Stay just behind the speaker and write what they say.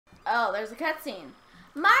Oh, there's a cutscene.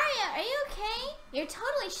 Mario, are you okay? You're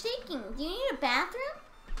totally shaking. Do you need a bathroom?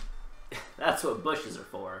 That's what bushes are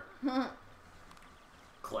for.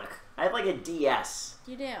 Click. I have like a DS.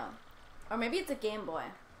 You do. Or maybe it's a Game Boy.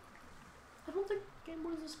 I don't think Game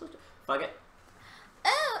Boys are supposed to. Fuck it.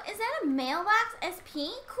 Oh, is that a mailbox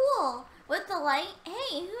SP? Cool. With the light.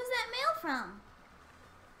 Hey, who's that mail from?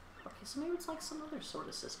 Okay, so maybe it's like some other sort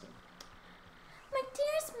of system. My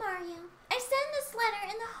dearest Mario, I send this letter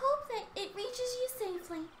in the hope that it reaches you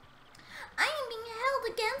safely. I am being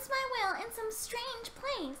held against my will in some strange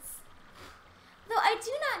place. Though I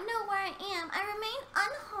do not know where I am, I remain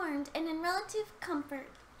unharmed and in relative comfort.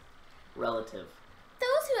 Relative.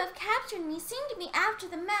 Those who have captured me seem to be after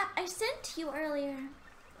the map I sent to you earlier.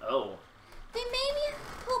 Oh. They may be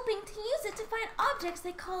hoping to use it to find objects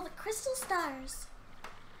they call the crystal stars.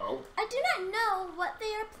 Oh. I do not know what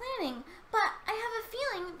they are planning, but I have a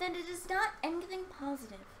feeling that it is not anything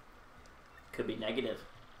positive. Could be negative.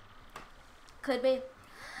 Could be.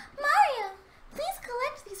 Mario, please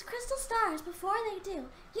collect these crystal stars before they do.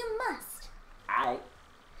 You must.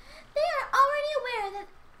 They are already aware that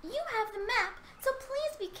you have the map, so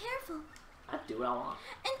please be careful. I'd do what I want.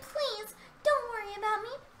 And please, don't worry about me,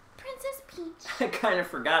 Princess Peach. I kind of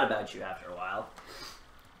forgot about you after a while.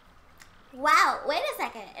 Wow, wait a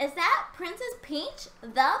second. Is that Princess Peach,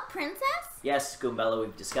 the princess? Yes, Goombella,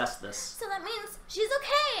 we've discussed this. So that means she's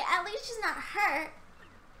okay. At least she's not hurt.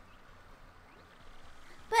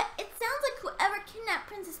 But it sounds like whoever kidnapped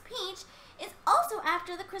Princess Peach is also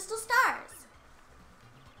after the crystal stars.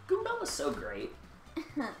 Goombella's so great.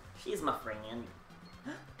 She's my friend.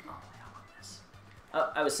 Oh, I want this.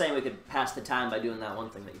 I was saying we could pass the time by doing that one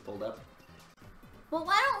thing that you pulled up. Well,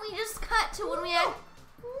 why don't we just cut to when we had...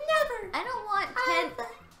 Never. I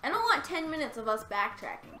don't want 10 minutes of us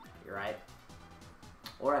backtracking. You're right.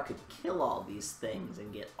 Or I could kill all these things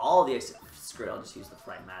and get all the... Screw it, I'll just use the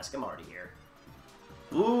fright mask. I'm already here.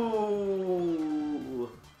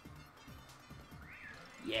 Ooh.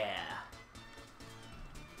 Yeah.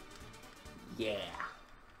 Yeah.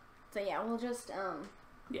 So yeah, we'll just,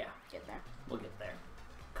 yeah. get there. We'll get there.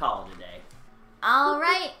 Call it a day.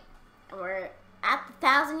 Alright. We're at the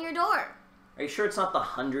 1,000-year door. Are you sure it's not the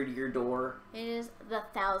 100-year door? It is the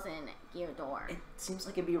 1,000-year door. It seems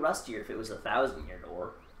like it'd be rustier if it was a 1,000-year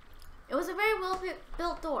door. It was a very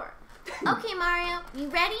well-built door. Okay, Mario, you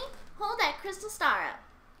ready? Hold that crystal star up.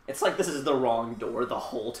 It's like this is the wrong door the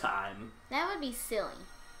whole time. That would be silly.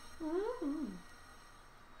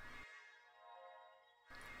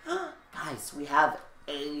 Guys, we have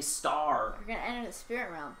a star. We're gonna enter the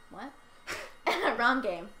spirit realm. What? Wrong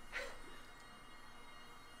game.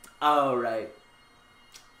 Oh, right.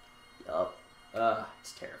 Yup.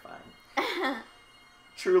 It's terrifying.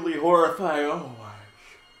 Truly horrifying. Oh my.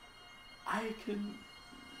 I can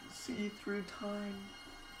see through time.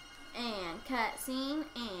 And cutscene,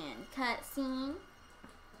 and cutscene.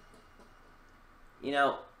 You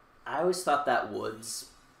know, I always thought that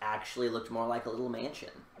woods actually looked more like a little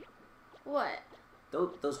mansion. What?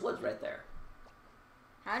 Those woods right there.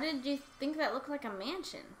 How did you think that looked like a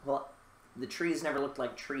mansion? Well, the trees never looked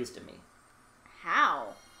like trees to me.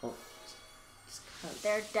 How? Well, just 'cause.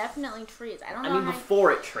 They're definitely trees. I don't know. I mean,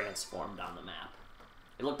 before it transformed on the map.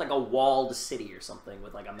 It looked like a walled city or something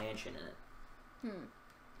with like a mansion in it.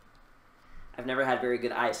 I've never had very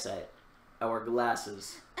good eyesight. I wear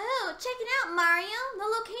glasses. Oh, check it out, Mario. The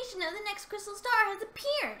location of the next crystal star has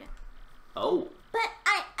appeared. Oh. But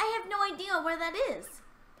I have no idea where that is.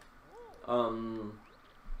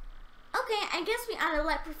 Okay, I guess we ought to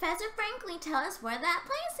let Professor Franklin tell us where that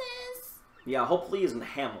place is. Yeah, hopefully it's in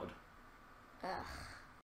Hamwood. Ugh.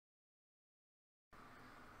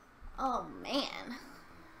 Oh, man.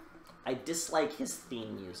 I dislike his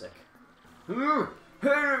theme music.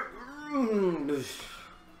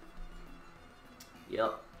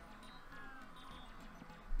 Yep.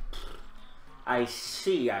 I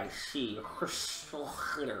see. Crystal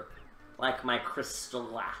hitter. Like my crystal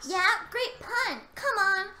glass. Yeah, great pun. Come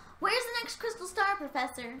on. Where's the next crystal star,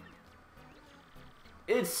 Professor?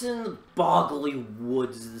 It's in the Boggly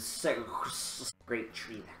Woods, the second crystal great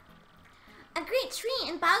tree there. A great tree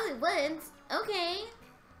in Boggly Woods. Okay.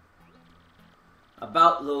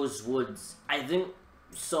 About those woods, I think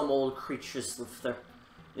some old creatures live there.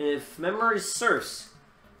 If memory serves,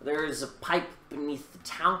 there is a pipe beneath the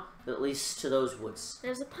town that leads to those woods.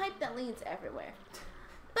 There's a pipe that leads everywhere.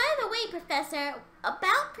 By the way, Professor,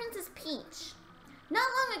 about Princess Peach. Not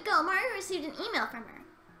long ago, Mario received an email from her.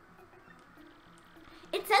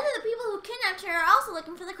 It said that the people who kidnapped her are also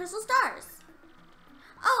looking for the crystal stars.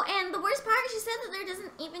 Oh, and the worst part, she said that there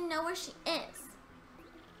doesn't even know where she is.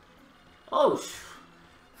 Oh,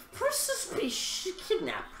 Princess be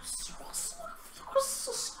kidnapped?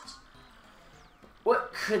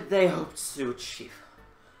 What could they hope to achieve?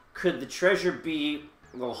 Could the treasure be,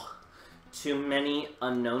 well, too many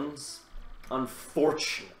unknowns?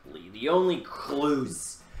 Unfortunately, the only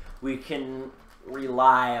clues we can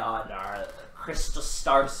rely on are crystal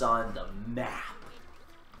stars on the map.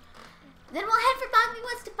 Then we'll head for Bogby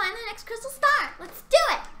Woods to find the next crystal star. Let's do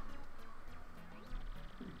it!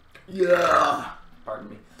 Yeah!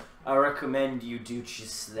 Pardon me. I recommend you do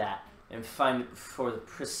just that and find it before the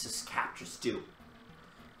princess captures you.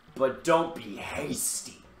 But don't be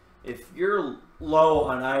hasty. If you're low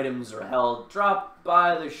on items or health, drop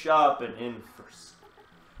by the shop and in first.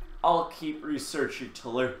 I'll keep researching to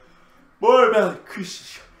learn more about the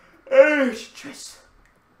crystal.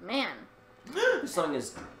 Man. This song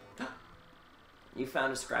is... You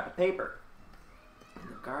found a scrap of paper. In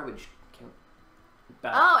the garbage can.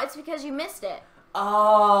 Oh, it's because you missed it.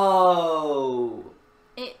 Oh!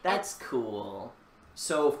 That's cool.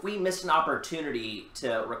 So if we miss an opportunity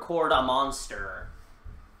to record a monster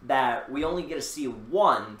that we only get to see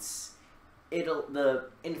once, the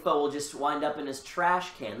info will just wind up in his trash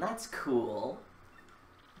can. That's cool.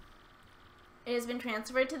 It has been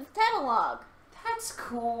transferred to the title log. That's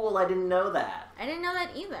cool. I didn't know that. I didn't know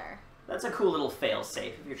that either. That's a cool little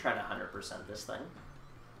fail-safe if you're trying to 100% this thing.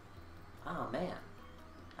 Oh, man.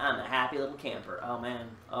 I'm a happy little camper. Oh, man.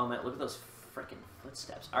 Oh, man. Look at those freaking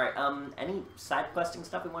footsteps. All right, any side questing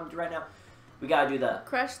stuff we want to do right now? We gotta do the...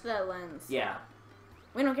 Crush the lens. Yeah.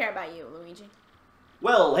 We don't care about you, Luigi.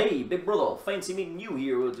 Well, hey, big brother. Fancy meeting you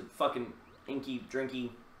here with the fucking inky, drinky...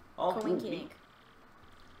 Oh, Coinky.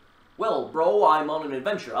 Well, bro, I'm on an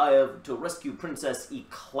adventure. I have to rescue Princess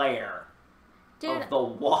Eclair. Dude, of the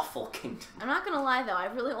Waffle Kingdom. I'm not gonna lie though, I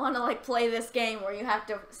really want to like play this game where you have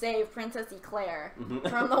to save Princess Eclair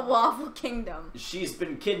from the Waffle Kingdom. She's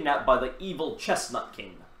been kidnapped by the evil Chestnut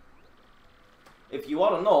King. If you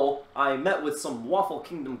want to know, I met with some Waffle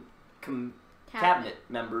Kingdom cabinet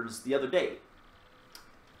members the other day.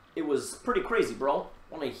 It was pretty crazy, bro.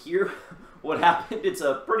 Want to hear what happened? It's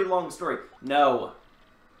a pretty long story. No.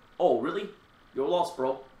 Oh, really? You're lost,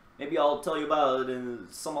 bro. Maybe I'll tell you about it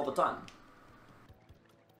some other time.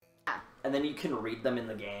 And then you can read them in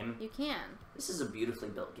the game. You can. This is a beautifully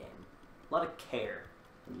built game. A lot of care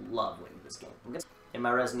and love went into this game. In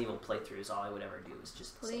my Resident Evil playthroughs, all I would ever do is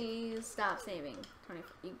just Please stop saving.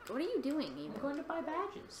 What are you doing, even? I'm going to buy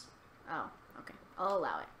badges. Oh, okay. I'll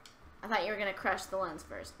allow it. I thought you were going to crush the lens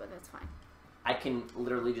first, but that's fine. I can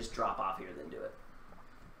literally just drop off here, then do it.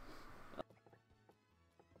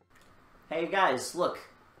 Hey guys, look.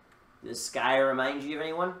 Does this guy remind you of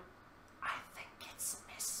anyone? I think it's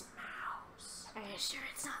Miss Mouse. Are you sure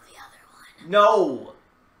it's not the other one? No!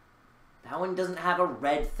 That one doesn't have a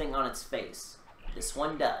red thing on its face. This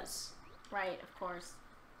one does. Right, of course.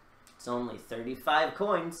 It's only 35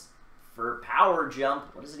 coins for power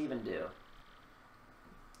jump. What does it even do?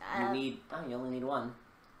 You only need one.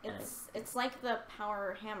 It's like the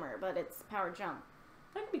power hammer, but it's power jump.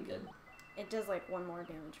 That could be good. It does like 1 more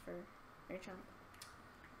damage for your jump.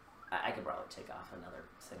 I could probably take off another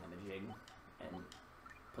thingamajig and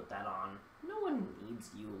put that on. No one needs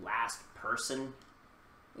you, last person.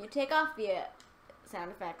 You take off via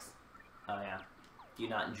sound effects. Oh yeah. Do you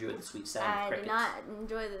not enjoy the sweet sound of crickets? I do not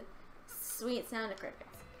enjoy the sweet sound of crickets.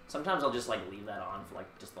 Sometimes I'll just like leave that on for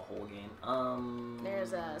like just the whole game.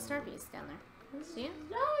 There's a star piece down there. See it?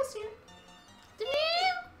 No, I see it. Do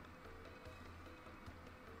you?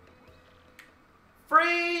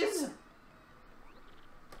 Freeze!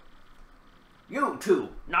 You two,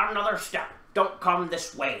 not another step. Don't come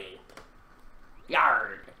this way.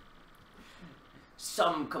 Yard.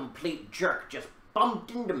 Some complete jerk just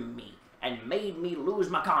bumped into me and made me lose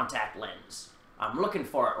my contact lens. I'm looking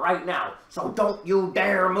for it right now, so don't you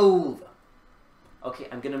dare move. Okay,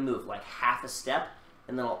 I'm gonna move like half a step,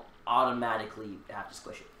 and then I'll automatically have to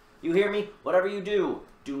squish it. You hear me? Whatever you do,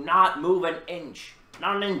 do not move an inch.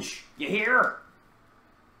 Not an inch. You hear?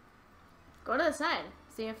 Go to the side.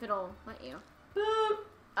 See if it'll let you. Boop.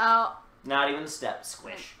 Oh. Not even a step.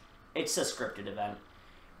 Squish. It's a scripted event.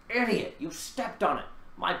 Idiot, you stepped on it.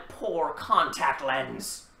 My poor contact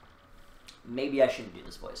lens. Maybe I shouldn't do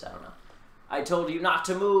this voice. I don't know. I told you not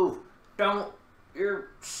to move. Don't your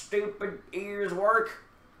stupid ears work?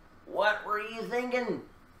 What were you thinking?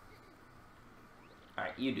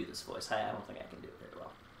 Alright, you do this voice. I don't think I can do it very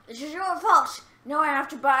well. This is your fault. Now I have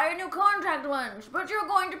to buy a new contact lens, but you're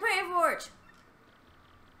going to pay for it.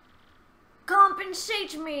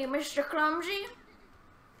 Compensate me, Mr. Clumsy.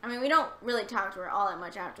 I mean, we don't really talk to her all that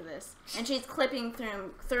much after this. And she's clipping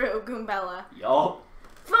through Goombella. Yup.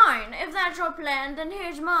 Fine, if that's your plan, then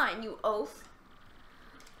here's mine, you oaf.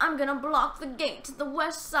 I'm gonna block the gate to the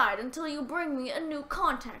west side until you bring me a new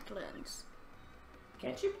contact lens.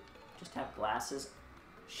 Can't you just have glasses?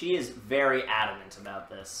 She is very adamant about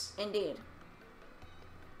this. Indeed.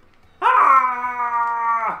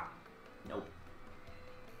 Ah! Nope.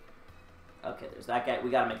 Okay, there's that guy. We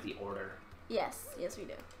gotta make the order. Yes, yes we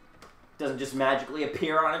do. Doesn't just magically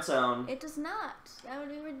appear on its own. It does not. That would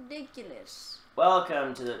be ridiculous.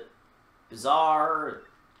 Welcome to the bizarre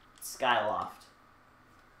Skyloft.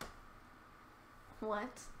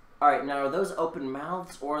 What? Alright, now are those open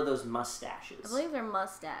mouths or are those mustaches? I believe they're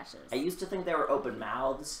mustaches. I used to think they were open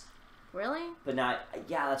mouths. Really? But now,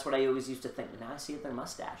 yeah, that's what I always used to think. But now I see that they're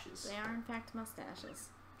mustaches. They are in fact mustaches.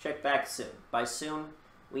 Check back soon. By soon,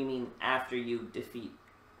 we mean after you defeat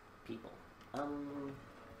people. I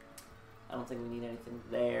don't think we need anything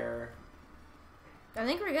there. I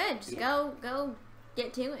think we're good. Just go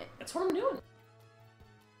get to it. That's what I'm doing.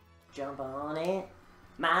 Jump on it,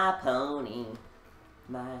 my pony,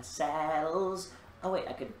 my saddles. Oh wait,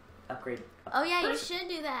 I could upgrade. Oh yeah, you should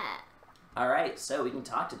do that. Alright, so we can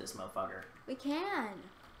talk to this motherfucker. We can.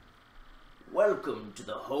 Welcome to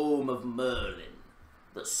the home of Merlin,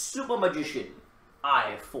 the super magician.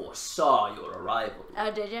 I foresaw your arrival. Oh,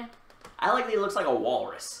 did you? I like that he looks like a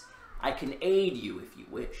walrus. I can aid you if you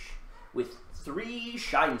wish. With 3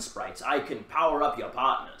 shine sprites, I can power up your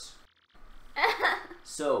partners.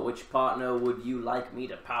 So, which partner would you like me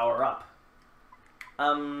to power up?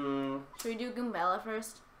 Should we do Goombella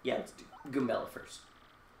first? Yeah, let's do Goombella first.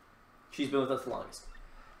 She's been with us the longest.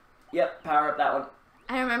 Yep, power up that one.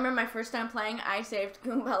 I remember my first time playing, I saved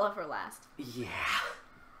Goombella for last. Yeah.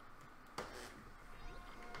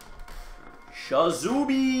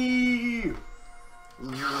 Shazubi!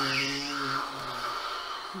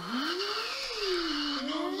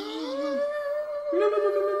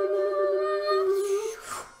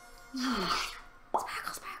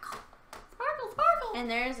 Sparkle, sparkle. Sparkle, sparkle. And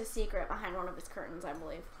there is a secret behind one of his curtains, I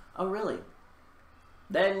believe. Oh, really?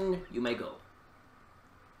 Then you may go.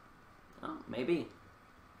 Oh, maybe.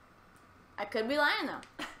 I could be lying,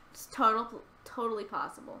 though. It's totally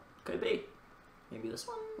possible. Could be. Maybe this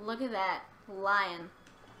one? Look at that. Lion.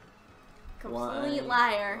 Complete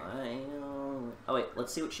liar. Oh, wait.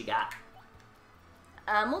 Let's see what she got.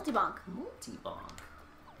 Multi-bonk. Multi-bonk.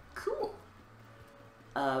 Cool.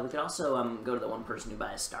 We could also go to the one person who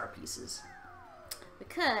buys star pieces. We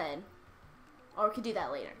could. Or we could do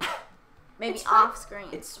that later. Maybe It's off screen.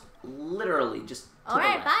 It's literally just to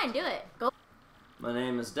Alright, the left. fine. Do it. Go. My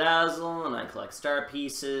name is Dazzle, and I collect star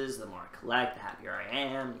pieces. The more I collect, the happier I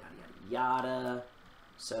am. Yada, yada, yada.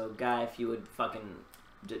 So, guy, if you would fucking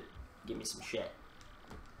give me some shit.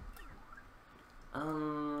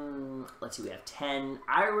 Let's see, we have 10.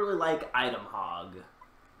 I really like Item Hog.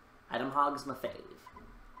 Item Hog's my fave.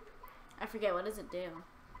 I forget, what does it do?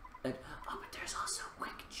 Oh, but there's also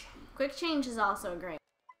Quick Change. Quick change is also great.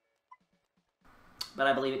 But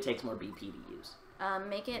I believe it takes more BP to use.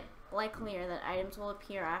 Make it likelier that items will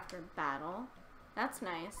appear after battle. That's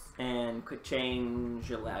nice. And Quick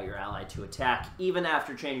Change allow your ally to attack even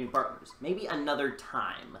after changing partners. Maybe another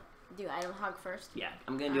time. Do Item Hog first? Yeah,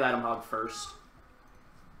 I'm gonna do Item Hog first.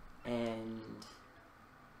 And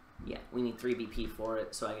yeah, we need 3 BP for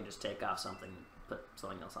it, so I can just take off something and put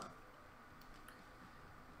something else on.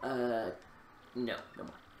 No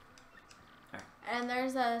more. Alright. And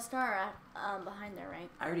there's a star behind there, right?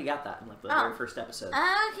 I already got that in like the very first episode.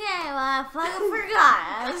 Okay, well I fucking forgot.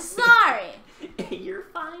 I'm sorry. You're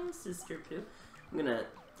fine, Sister Pooh.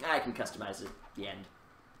 I can customize it at the end.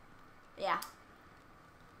 Yeah.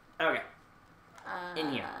 Okay.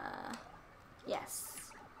 In here.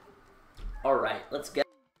 Yes. Alright, let's go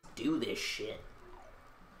do this shit.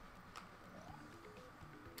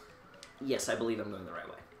 Yes, I believe I'm going the right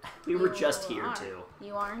way. We were just here, too.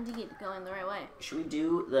 You are indeed going the right way. Should we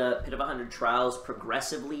do the Pit of 100 Trials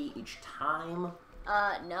progressively each time?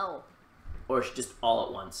 No. Or just all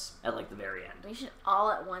at once, at like the very end? We should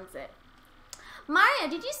all at once it. Mario,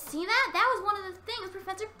 did you see that? That was one of the things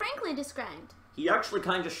Professor Franklin described. He actually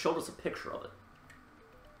kind of just showed us a picture of it.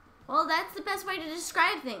 Well, that's the best way to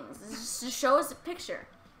describe things, is just to show us a picture.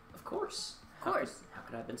 Of course. Of course. How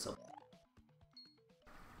could I have been so...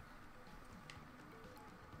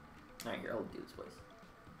 Alright, here, I'll do this voice.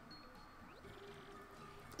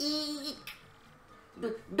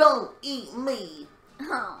 Don't eat me!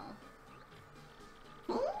 Oh.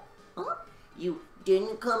 Huh? You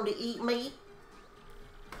didn't come to eat me?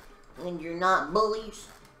 And you're not bullies?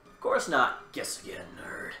 Of course not. Guess again,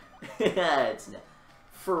 nerd. It's not.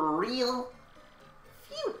 For real?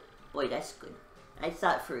 Phew. Boy, that's good. I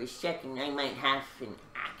thought for a second I might have an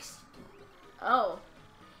accident. Oh.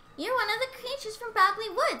 You're one of the creatures from Bogley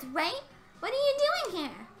Woods, right? What are you doing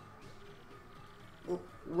here?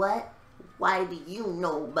 What? Why do you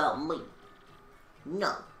know about me?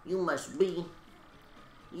 No, you must be.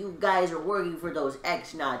 You guys are working for those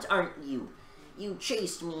X-Knots, aren't you? You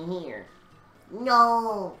chased me here.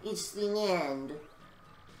 No, it's the end.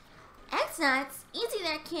 X-Knots? Easy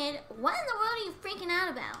there, kid. What in the world are you freaking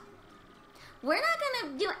out about? We're not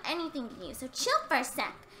gonna do anything to you, so chill for a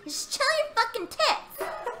sec. Just chill your fucking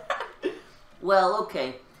tits. Well,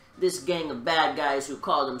 okay. This gang of bad guys who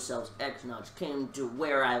call themselves X-Knots came to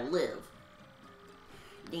where I live.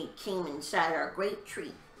 They came inside our great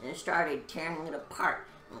tree and started tearing it apart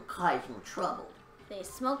and causing trouble. They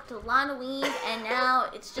smoked a lot of weed, and now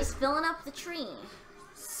it's just filling up the tree.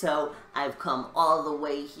 So I've come all the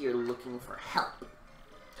way here looking for help.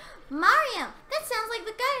 Mario, that sounds like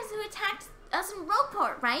the guys who attacked us in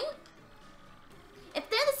Rogueport, right? If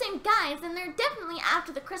they're the same guys, then they're definitely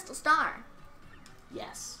after the Crystal Star.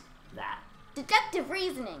 Yes, that. Deductive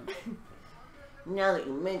reasoning. Now that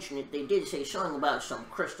you mention it, they did say something about some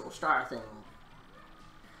Crystal Star thing.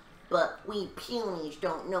 But we punies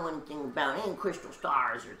don't know anything about any crystal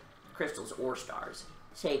stars or crystals or stars.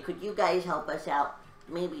 Say, could you guys help us out?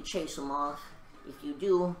 Maybe chase them off. If you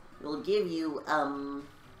do, we'll give you,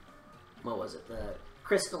 what was it? The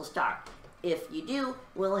Crystal Star. If you do,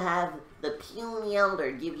 we'll have the puny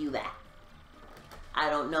elder give you that. I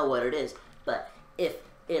don't know what it is, but if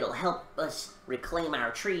it'll help us reclaim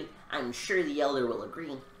our tree, I'm sure the elder will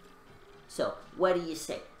agree. So, what do you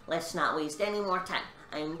say? Let's not waste any more time.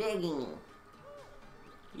 I'm begging you.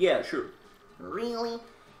 Yeah, sure. Really?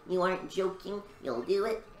 You aren't joking? You'll do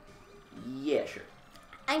it? Yeah, sure.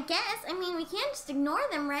 I guess. I mean, we can't just ignore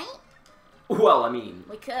them, right? Well, I mean...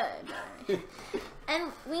 We could.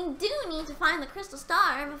 And we do need to find the Crystal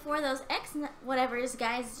Star before those X-whatever's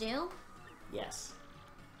guys do. Yes.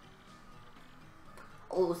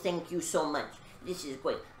 Oh, thank you so much. This is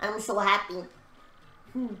great. I'm so happy.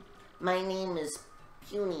 My name is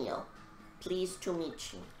Punio. Pleased to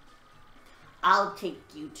meet you. I'll take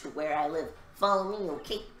you to where I live. Follow me,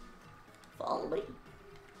 okay? Follow me.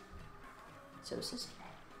 So, sister,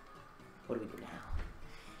 what do we do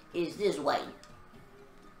now? Is this way?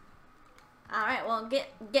 Alright, well,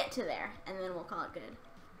 get to there, and then we'll call it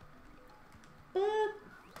good.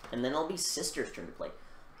 And then it'll be sister's turn to play.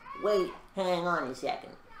 Wait, hang on a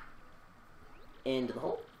second. Into the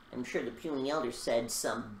hole. I'm sure the puny elder said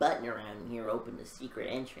some button around here opened the secret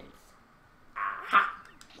entrance. Aha!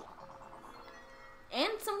 And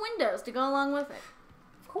some windows to go along with it.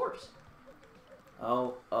 Of course.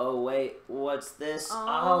 Oh, wait, what's this?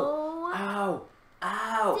 Oh. Ow,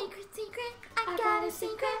 ow. Secret, I got a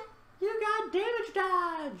secret. You got damage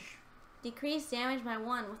dodge. Decrease damage by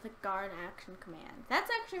 1 with a guard action command. That's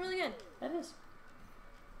actually really good. That is.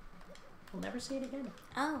 We'll never see it again.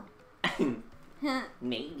 Oh.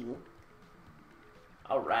 Maybe.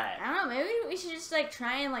 Alright. I don't know, maybe we should just like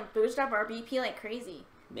try and like boost up our BP like crazy.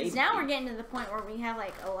 Because Maybe. now we're getting to the point where we have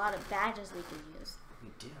like a lot of badges we can use. We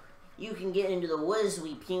do. You can get into the woods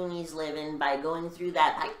we punies live in by going through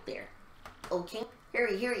that pipe there. Okay?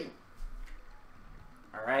 Hurry.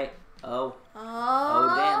 Alright. Oh,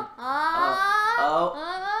 Oh, damn.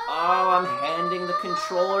 I'm handing the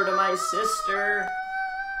controller to my sister.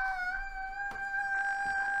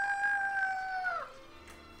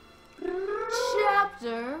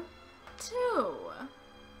 Chapter 2.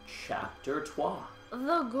 Chapter 2.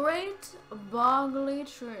 The Great Bogley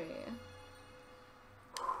Tree.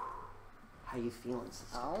 How you feeling,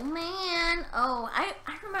 sister? Oh man. Oh, I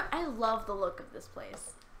remember, I love the look of this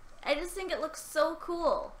place. I just think it looks so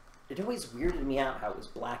cool. It always weirded me out how it was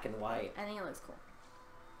black and white. I think it looks cool.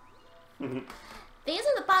 These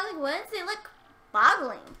are the Bogley Woods. They look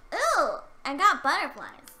boggling. Ooh, I got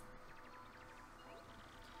butterflies.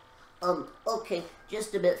 Okay,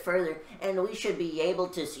 just a bit further, and we should be able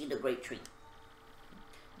to see the great tree.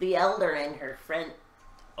 The elder and her friend...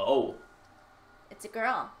 Oh, It's a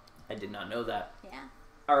girl. I did not know that. Yeah.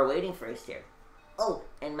 are waiting for us here. Oh,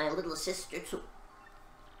 and my little sister too.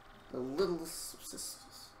 The little sisters.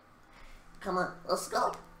 Come on, let's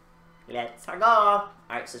go. Let's go.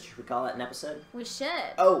 Alright, so should we call that an episode? We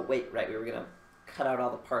should. Oh, wait, right. We were going to cut out all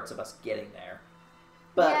the parts of us getting there.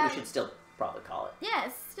 But Yeah. we should still probably call it. Yeah,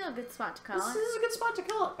 it's still a good spot to call This it. is a good spot to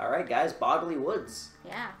call it. Alright, guys. Bogley Woods.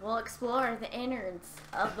 Yeah, we'll explore the innards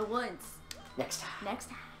of the woods Next time. next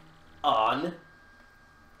time. On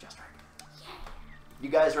Just Right. Yeah. You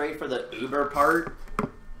guys ready for the Uber part?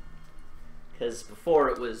 Because before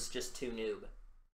it was just too noob.